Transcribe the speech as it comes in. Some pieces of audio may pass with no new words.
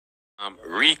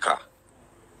Rika,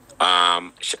 a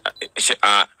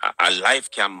life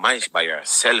can manage by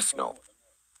herself now.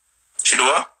 She do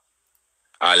what?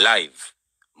 A life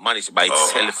managed by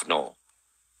itself now.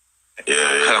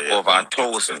 Yeah. Over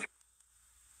 1,000.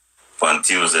 On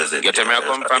Tuesdays. You tell me I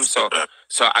come from, so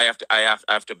I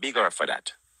have to big her for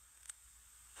that.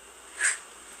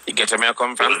 You get where I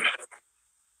come from?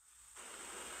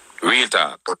 Real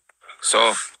talk.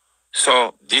 So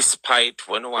despite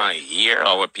when I hear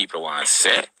our people want to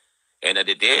say, end of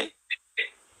the day,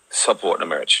 support the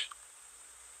merch.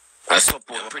 I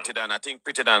support Pretty Dan. I think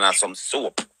Pretty Dan has some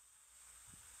soap.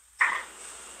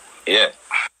 Yeah.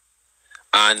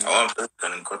 And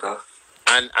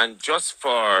just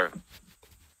for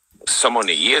so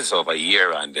many years over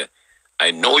here, and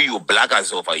I know you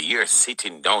blaggers over here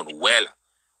sitting down well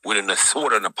with a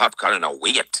soda and a popcorn and a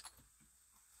wait.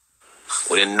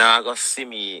 Well, you not gonna see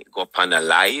me go up on a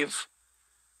live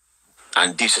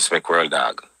and disrespect World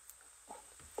Dog.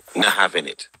 Not having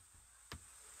it.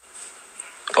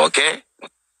 Okay?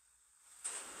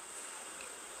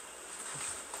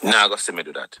 Now go see me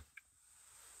do that.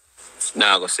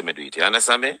 Now go see me do it. You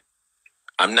understand me?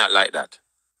 I'm not like that.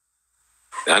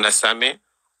 You understand me?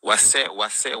 What say,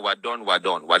 what done,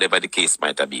 whatever the case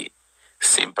might be.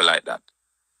 Simple like that.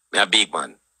 Me a big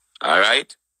man.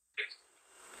 Alright?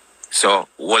 So,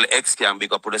 whole Xgang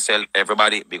big up on yourself,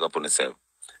 everybody big up on yourself.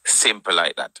 Simple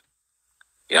like that.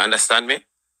 You understand me?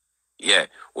 Yeah.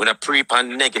 When I pre-up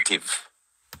on negative.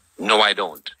 No, I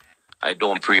don't. I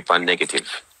don't pre-up on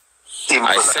negative.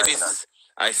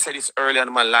 I said this early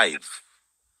in my life.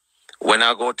 When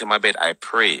I go to my bed, I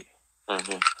pray.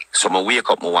 Mm-hmm. So I wake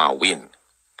up, I want to win.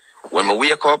 When I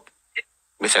wake up,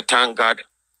 I say thank God,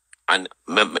 and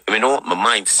my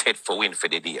mind set for win for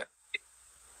the day.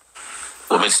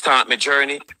 When I start my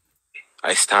journey,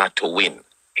 I start to win.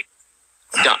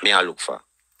 That me I look for.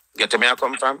 Get where I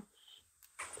come from?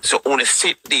 So when I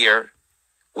sit there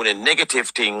with a negative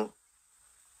thing,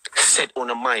 set on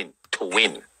the mind to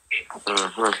win.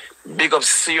 Mm-hmm. Big up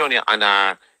Sione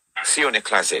and Sione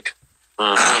closet.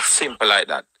 Mm-hmm. Simple like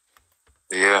that.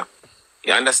 Yeah.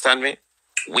 You understand me?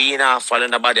 We not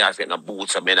following nobody off in the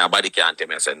boots, and nobody can't tell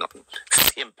me I say nothing.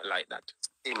 Simple like that.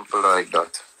 Simple like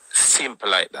that. Simple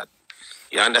like that.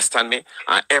 You understand me?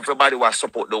 And everybody will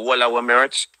support the whole of our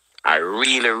marriage. I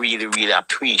really, really, really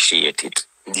appreciate it.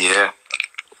 Yeah.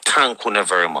 Thank you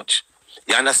very much.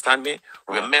 You understand me?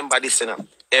 Remember this,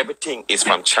 everything is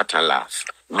from chat and laugh.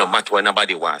 No matter what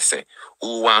nobody wants to say.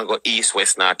 Who want to go east,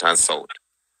 west, north, and south.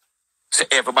 So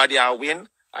everybody I win,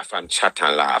 I from chat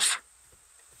and laugh.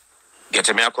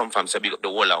 Get me I come from, so big up the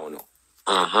whole of you.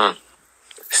 Mm-hmm.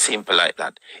 Simple like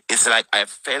that. It's like I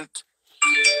felt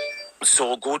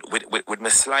so good with my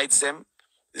slides them.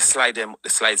 The slides them,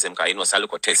 because you know, so I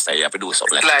look at tester, you have to do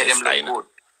something like that.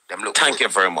 Them look good. Thank you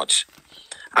very much.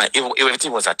 And if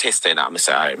everything was a tester now, I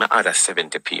say, all right, I had a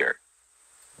 70 peer.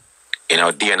 You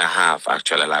know, day and a half,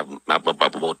 actually, I have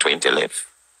about 20 left.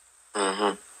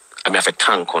 Mm-hmm. I have a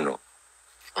tank on.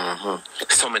 Mm-hmm.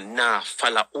 So I now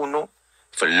follow uno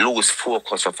for lose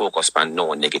focus on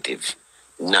no negative.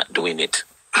 Not doing it.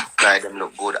 Like them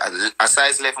look good. A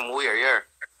size left from where, yeah?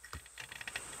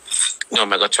 No, I'm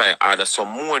going to try order some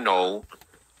more now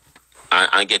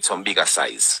and get some bigger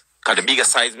size. Because the bigger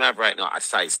size I have right now is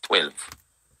size 12.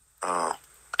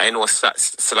 I know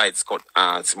slides cut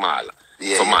small.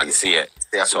 Yeah, for months, yeah.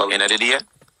 So, end of the day,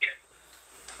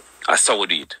 I saw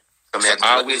it. So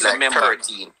always like remember,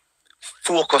 13.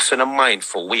 Focus on the mind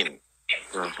for win.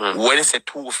 Mm-hmm. When it's a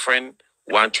two friend,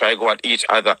 one try go at each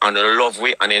other on a love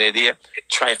way, and end of the day,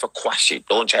 try to quash it.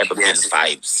 Don't try to build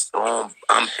vibes.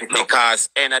 Because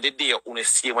end of the day, when you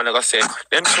see when I go say,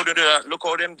 them should do that, look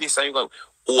how them this, and you go,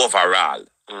 overall.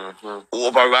 Mm-hmm.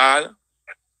 Overall,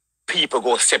 people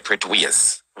go separate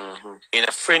ways. Mm-hmm. In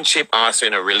a friendship, also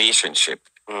in a relationship.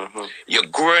 Mm-hmm. You're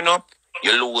growing up,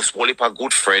 you lose one heap of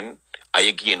good friend, and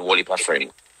you gain one heap of friend.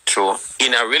 True.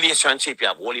 In a relationship, you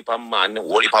have one heap of man,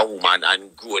 one heap of woman,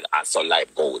 and growing as your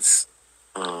life goes.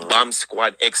 Mm-hmm. Bomb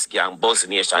Squad, Xgang, Buzz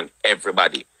Nation,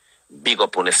 everybody. Big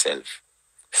up on yourself.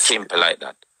 Simple like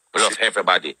that. Love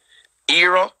everybody.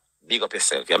 Hero, big up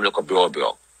yourself. You have look up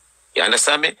bro. You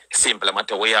understand me? Simple. No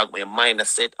matter where your mind is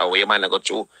set or where your mind go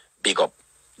through, big up.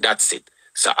 That's it.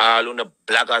 So all of the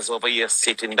bloggers over here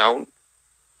sitting down,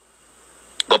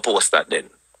 go post that then.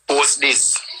 Post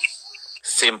this.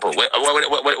 Simple. Where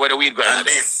the weed going? And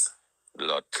this.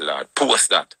 Blood clot. Post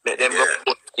that. Let them go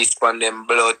post this on them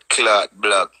blood clot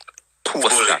blog.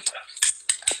 Post that.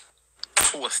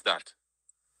 Post that.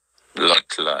 Blood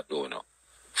clot, oh no.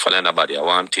 Follow nobody, I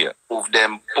want to. Move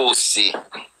them pussy.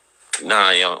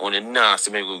 Nah, you only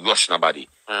nasty, maybe rush nobody.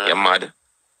 You mad?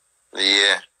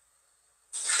 Yeah.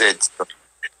 That's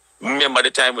Remember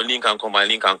the time when Lincoln come and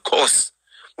Lincoln cuss.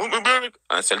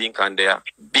 And so Lincoln there,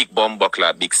 big bomb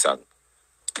buckler, big song.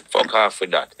 Fuck off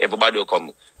with that. Everybody will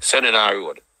come. Send in our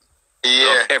road. yeah.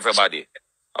 Love everybody.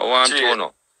 I want to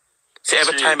know. See,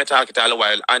 every time I talk it all a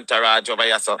while, Entourage over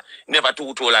here, so never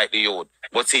too like the youth.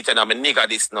 But see, I'm a nigga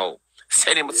this now.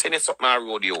 Send him something on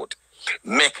road, youth.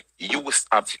 Make use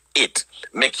of it.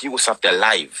 Make use of the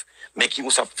life. Make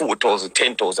use of 4,000,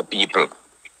 10,000 people.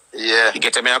 Yeah. You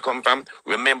get where I come from?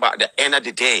 Remember, at the end of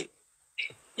the day,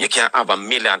 you can have 1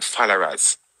 million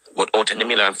followers, but out of the 1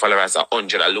 million followers,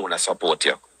 100 alone that support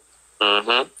you.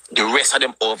 Mm-hmm. The rest of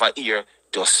them over here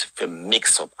just for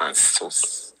mix up and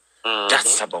sauce. Mm-hmm.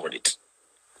 That's about it.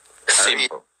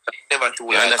 Simple. Never too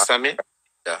You understand me?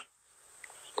 Yeah.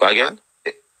 Go again?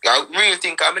 I really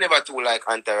think I'm never too like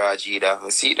Entourage either. I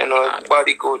see them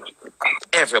body good.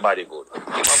 Everybody good.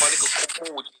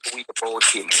 We about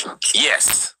him.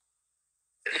 Yes.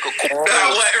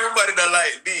 What everybody don't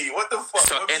like me? What the fuck?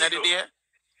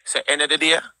 So end of the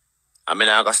day, I'm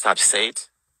not gonna stop say it.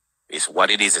 It's what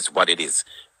it is, it's what it is.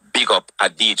 Big up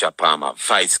Adija Palmer,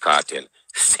 Vice Cartel.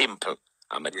 Simple.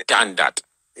 I'm done that.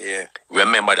 Yeah.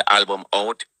 Remember the album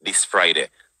out this Friday.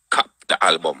 Cop the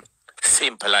album.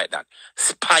 Simple like that.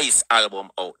 Spice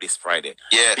album out this Friday.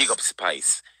 Yes. Big up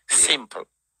Spice. Simple.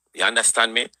 You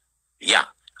understand me? Yeah.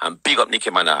 And big up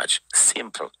Nicki Minaj.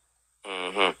 Simple.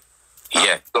 Mm-hmm.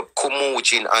 Yeah. The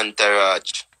Kumujin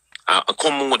Entourage.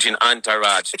 Kumujin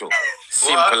Entourage too.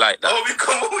 Simple like that. Oh, we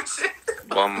Kumujin.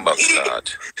 Bomba God.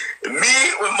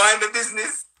 Me, we mind the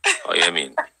business. Oh, you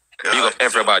mean? Big up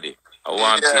everybody. I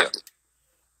want you.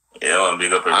 Yeah, I'm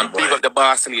big up everybody. And big up the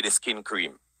boss lady, skin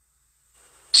cream.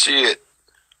 Shit.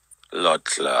 Lord.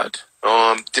 To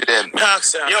them. Yo,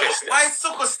 why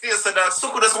Suku still say that?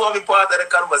 Suku doesn't want to be part of the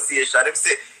conversation. Him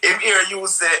say, him hear you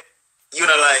say, you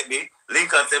don't like me.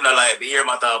 Lincoln say, him not like me. Hear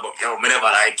my talk about, yo, me never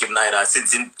like him neither.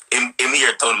 Since him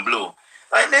here turn blue.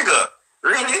 Like, nigga,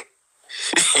 really?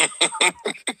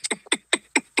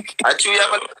 Actually, you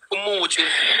have a Kumujin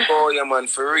for you, man.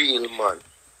 For real, man.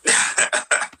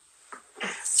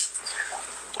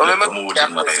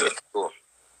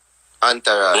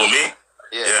 Entourage. Oh, me?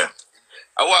 Yeah.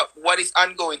 What is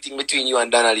ongoing thing between you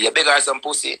and Donnelly? You beg her some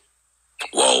pussy?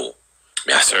 Whoa.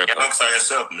 Me a circle. You answer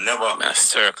yourself. Never. Me a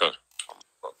circle.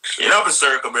 You never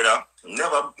circle, brother.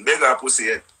 Never beg her pussy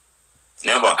yet.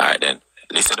 Never. Alright then.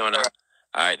 Listen on now.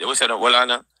 Alright, they will say, well,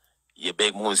 Anna, you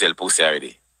beg Moonzel pussy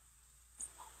already.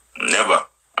 Never.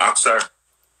 Ask her.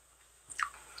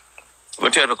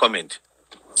 What you have a comment?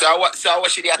 So what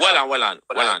should you have? Well on.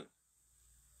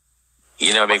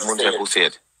 You never beg Moonzel pussy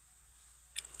yet?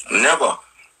 Never.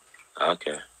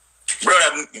 Okay.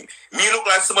 Brother, me look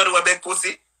like somebody who beg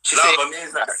pussy. She say, me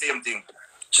is not the same thing.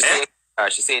 She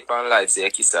say it on live, say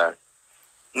kiss her.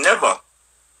 Never.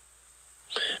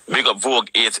 Big up Vogue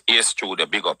 8 Studio,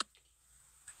 big up.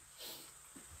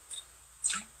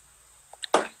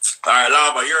 Alright,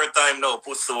 Lava, your time now,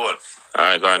 pussy one.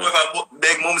 Alright, go on. Whoever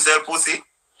beg mum sell pussy?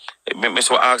 Me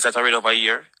so ask that already over a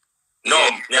year? No,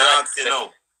 you ask you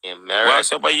no. Yeah, Well,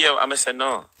 so over a year, I said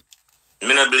no.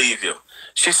 Me not believe you.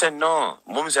 She said no.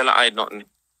 Mumzella hide nothing.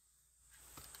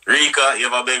 Rika, you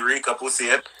ever beg Rika pussy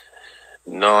yet?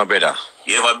 No, brother.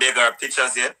 You ever beg her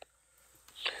pictures yet?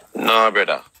 No,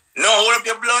 brother. No, hold up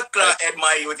your blood clot, Ed,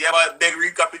 my youth. You ever beg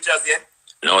Rika pictures yet?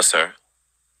 No, sir.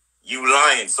 You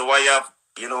lying. So why you have,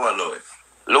 you know what, Lloyd?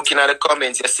 Looking at the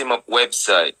comments, you see my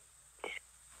website.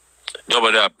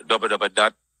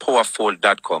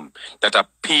 www.powerful.com. That's a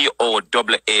POWAFUL.com.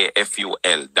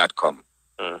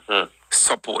 Mm-hmm.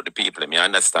 Support the people. You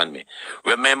understand me?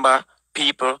 Remember,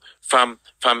 people from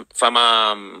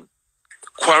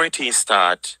quarantine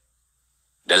start.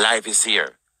 The life is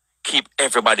here. Keep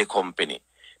everybody company.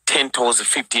 10,000,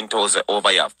 15,000 over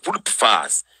here. Full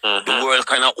fast. Mm-hmm. The world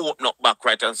kind of open up back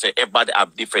right and say everybody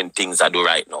have different things I do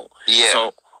right now. Yeah.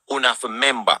 So, una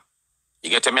remember. You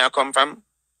get where I come from?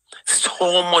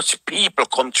 So much people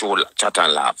come through chat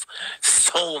and laugh.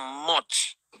 So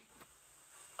much.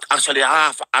 Actually,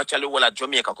 all of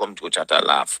Jamaica come to chat and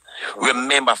laugh.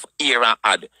 Remember, for here and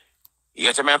ad.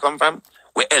 You get where I come from?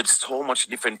 We help so much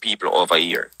different people over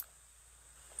here.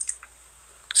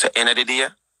 So, end of the day,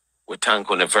 we thank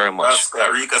you very much.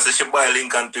 Rika says she buy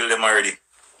Lincoln till them already.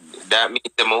 That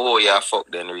means them oh yeah fuck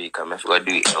then Rika. I forgot to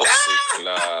do it.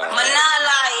 Manala,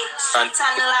 chat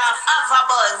and laugh, have a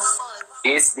buzz.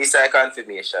 This is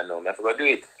confirmation now. I forgot to do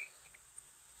it.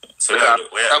 So we are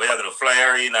going to fly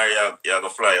her in or you are going to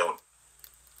fly out?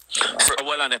 So,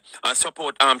 well, and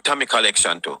support Tommy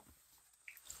Collection too.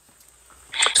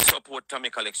 support Tommy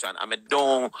Collection. I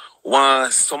don't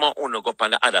want someone who go up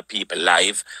on the other people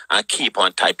live and keep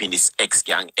on typing this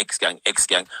Xgang, Xgang,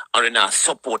 Xgang. Or not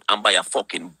support and buy a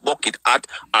fucking bucket hat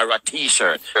or a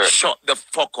t-shirt. Sure. Shut the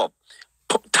fuck up.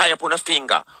 Tie up on a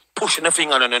finger. Pushing the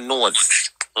finger on the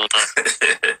nose.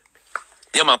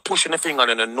 Yeah, man, pushing the finger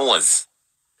on the nose.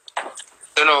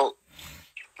 You know,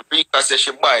 Rika says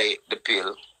she buy the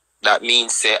pill. That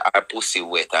means say her pussy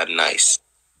wet and nice.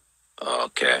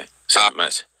 Okay. So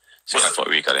much. So that's what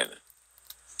Rika then.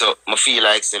 So I feel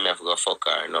like say me have to go fuck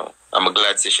her now. I'm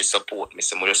glad say she support me.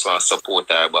 So I just want to support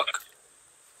her back.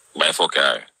 By fuck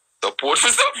her. Support for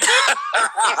support.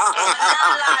 Lie,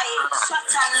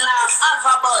 shut and laugh, have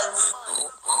a buzz.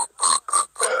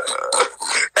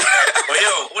 But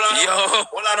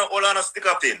hold on a stick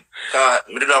up thing. Cause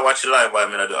me did not watch live while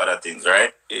me not do other things,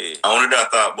 right? Yeah. I only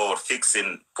that talk about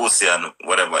fixing pussy and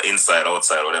whatever, inside,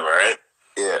 outside, whatever, right?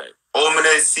 Yeah. Oh,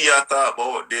 me see I talk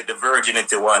about the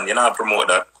virginity one. You know I promote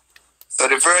that. So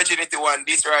the virginity one,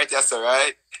 this right here, so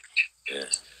right? Yeah.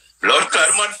 Lord God,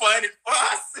 man, find it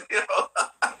fast.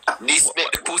 This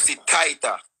make the pussy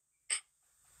tighter.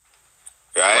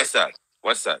 Right?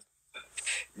 What's that?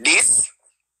 This,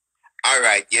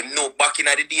 alright, you know back in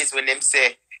the days when them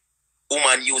say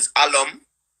woman use alum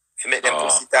to make them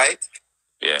pussy tight.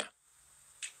 Yeah.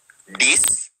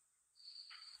 This,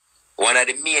 one of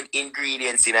the main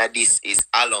ingredients in this is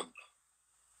alum.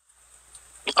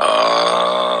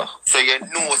 So you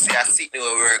know say I sit there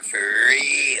work for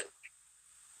real.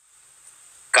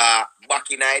 Cause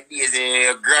back in the days,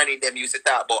 your granny them used to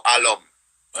talk about alum.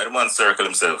 Why the man circle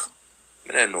himself?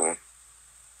 I don't know.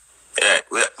 Yeah,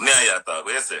 me and you talk.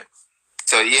 What you say?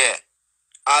 So yeah,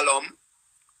 alum,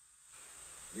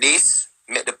 this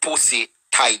make the pussy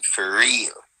tight for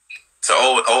real. So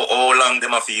how long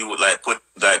them have you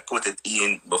put it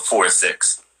in before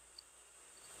sex?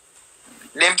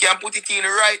 Them can put it in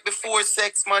right before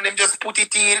sex, man. Them just put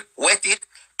it in, wet it,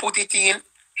 put it in,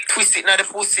 twist it in the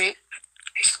pussy,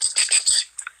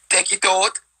 take it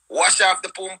out, wash off the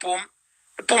pum pum.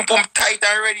 The pum pum tight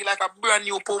and ready like a brand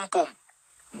new pum pum.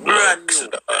 Brand new.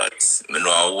 I know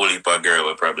a whole heap of girl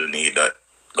will probably need that.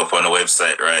 Go up on the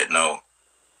website right now.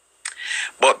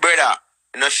 But brother,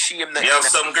 no shame that you have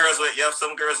some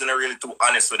girls that are really too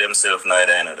honest with themselves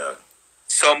neither, you know, dog.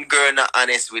 Some girl not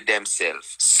honest with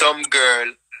themselves. Some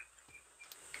girl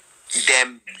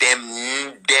them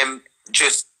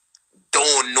just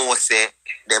don't know say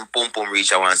them pum pum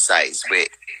reach a one size. Wait,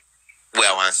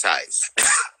 one size.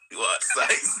 What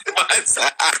size? One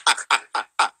size.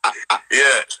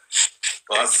 Yeah.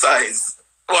 One size.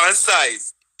 One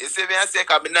size. You see me I say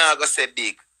cause me now go say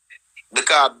big.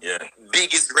 Because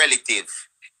big is relative.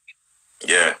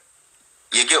 Yeah.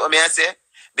 You get what me I say?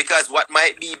 Because what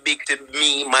might be big to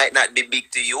me might not be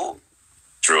big to you.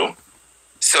 True.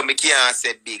 So me can't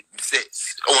say big. Say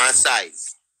one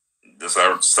size. Just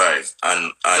our size.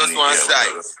 And just one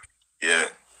size. Yeah.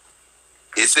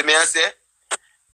 You see me I say?